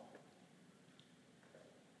heart.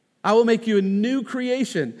 I will make you a new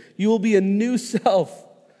creation. You will be a new self.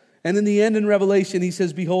 And in the end, in Revelation, he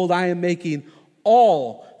says, behold, I am making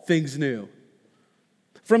all things new.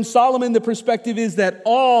 From Solomon, the perspective is that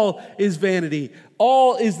all is vanity.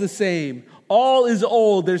 All is the same. All is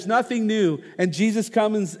old. There's nothing new. And Jesus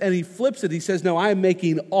comes and he flips it. He says, no, I am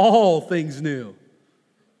making all things new.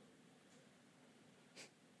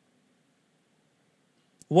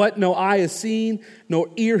 What no eye has seen, nor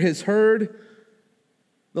ear has heard.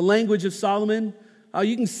 The language of Solomon,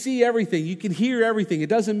 you can see everything. You can hear everything. It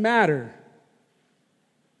doesn't matter.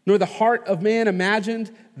 Nor the heart of man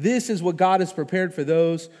imagined. This is what God has prepared for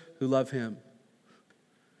those who love him.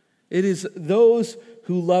 It is those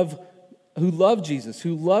who love Jesus,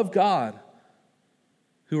 who love God,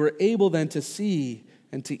 who are able then to see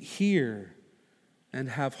and to hear and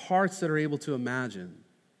have hearts that are able to imagine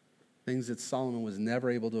things that Solomon was never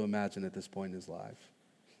able to imagine at this point in his life.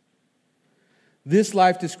 This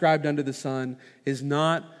life described under the sun is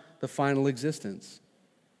not the final existence.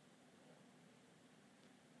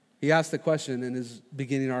 He asked the question in his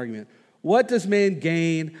beginning argument, what does man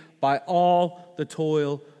gain by all the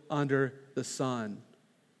toil under the sun?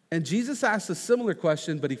 And Jesus asked a similar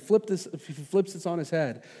question, but he flips this on his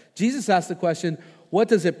head. Jesus asked the question, what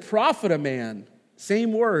does it profit a man?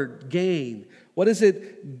 Same word, gain. What does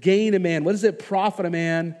it gain a man? What does it profit a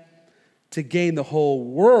man to gain the whole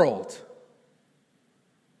world,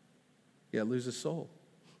 yet lose his soul?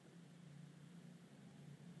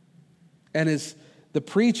 And as the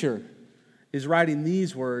preacher is writing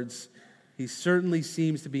these words, he certainly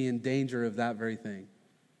seems to be in danger of that very thing.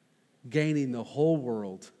 Gaining the whole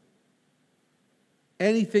world.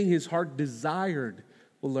 Anything his heart desired,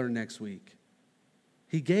 we'll learn next week.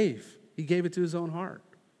 He gave it to his own heart.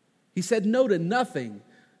 He said no to nothing.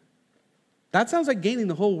 That sounds like gaining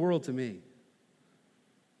the whole world to me.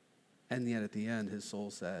 And yet at the end, his soul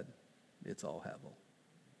said, it's all hevel.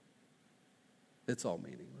 It's all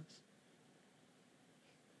meaningless.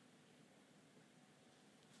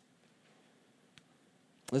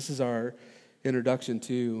 This is our introduction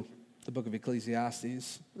to the book of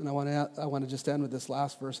Ecclesiastes. And I want to just end with this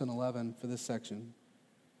last verse in 11 for this section,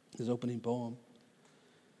 his opening poem.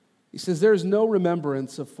 He says, there is no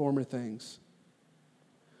remembrance of former things,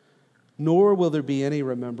 nor will there be any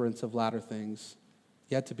remembrance of latter things,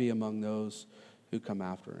 yet to be among those who come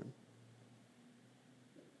after him.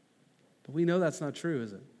 But we know that's not true,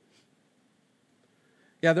 is it?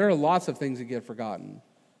 Yeah, there are lots of things that get forgotten.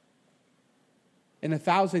 In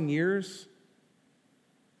 1,000 years,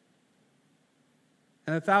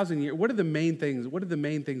 what are the main things? What are the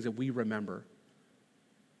main things that we remember?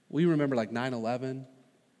 We remember like 9/11,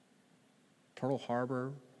 Pearl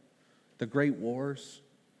Harbor, the Great Wars,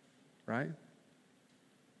 right?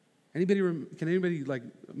 Can anybody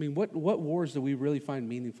what wars do we really find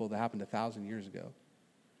meaningful that happened 1,000 years ago?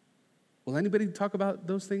 Will anybody talk about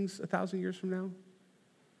those things 1,000 years from now?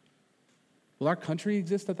 Will our country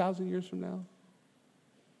exist 1,000 years from now?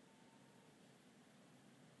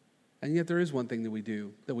 And yet there is one thing that we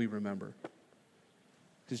do that we remember.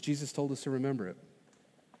 Because Jesus told us to remember it.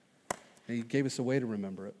 And he gave us a way to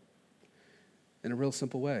remember it. In a real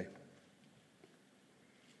simple way.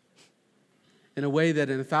 In a way that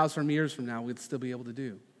in 1,000 years from now we'd still be able to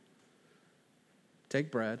do.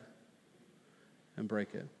 Take bread and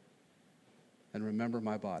break it. And remember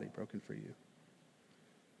my body broken for you.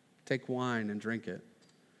 Take wine and drink it.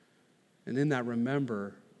 And in that,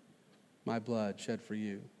 remember my blood shed for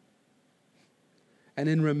you. And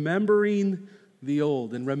in remembering the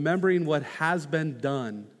old and remembering what has been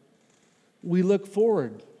done, we look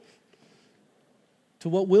forward to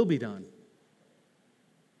what will be done.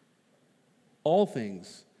 All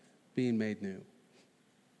things being made new.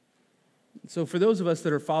 So for those of us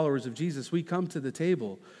that are followers of Jesus, we come to the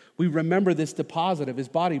table. We remember this deposit of his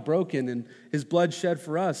body broken and his blood shed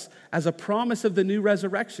for us as a promise of the new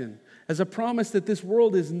resurrection, as a promise that this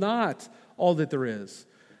world is not all that there is,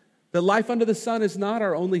 that life under the sun is not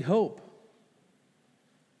our only hope.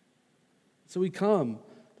 So we come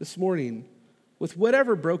this morning with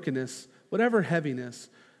whatever brokenness, whatever heaviness,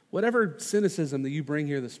 whatever cynicism that you bring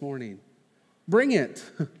here this morning, bring it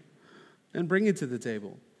and bring it to the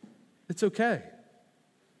table. It's okay.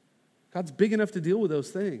 God's big enough to deal with those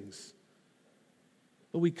things.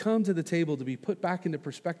 But we come to the table to be put back into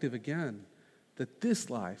perspective again, that this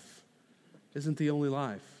life isn't the only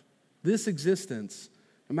life. This existence,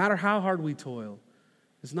 no matter how hard we toil,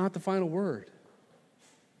 is not the final word.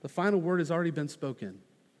 The final word has already been spoken.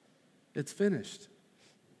 It's finished.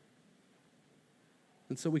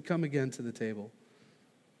 And so we come again to the table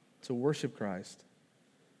to worship Christ,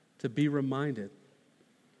 to be reminded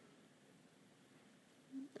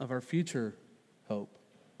of our future hope,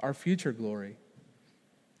 our future glory,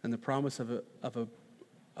 and the promise of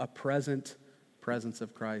a present presence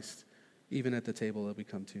of Christ, even at the table that we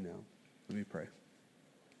come to now. Let me pray.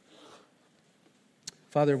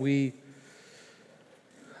 Father, we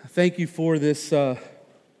thank you for this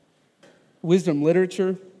wisdom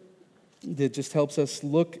literature that just helps us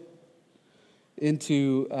look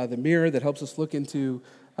into the mirror, that helps us look into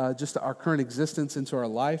just our current existence, into our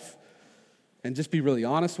life, and just be really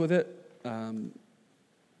honest with it.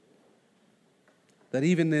 That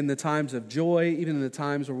even in the times of joy, even in the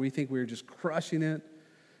times where we think we're just crushing it,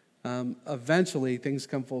 eventually things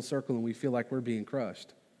come full circle and we feel like we're being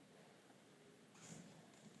crushed.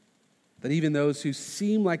 That even those who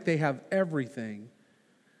seem like they have everything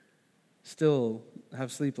still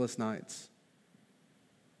have sleepless nights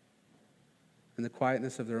in the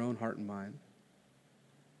quietness of their own heart and mind,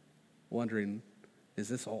 wondering, is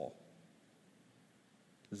this all?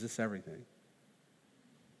 Is this everything?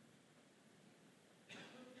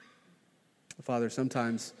 Father,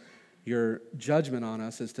 sometimes your judgment on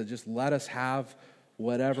us is to just let us have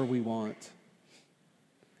whatever we want.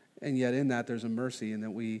 And yet in that there's a mercy, and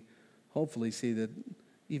that we hopefully see that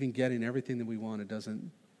even getting everything that we want, it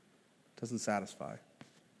doesn't satisfy.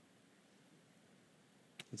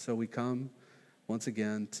 And so we come once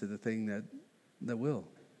again to the thing that will.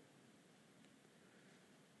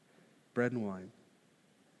 Bread and wine,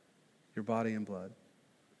 your body and blood.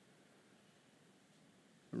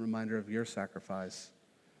 A reminder of your sacrifice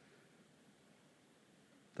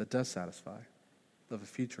that does satisfy, of a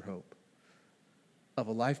future hope, of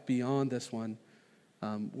a life beyond this one,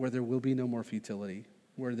 where there will be no more futility,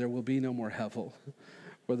 where there will be no more hevel,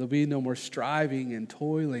 where there will be no more striving and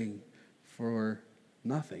toiling for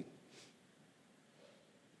nothing.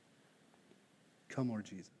 Come, Lord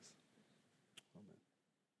Jesus.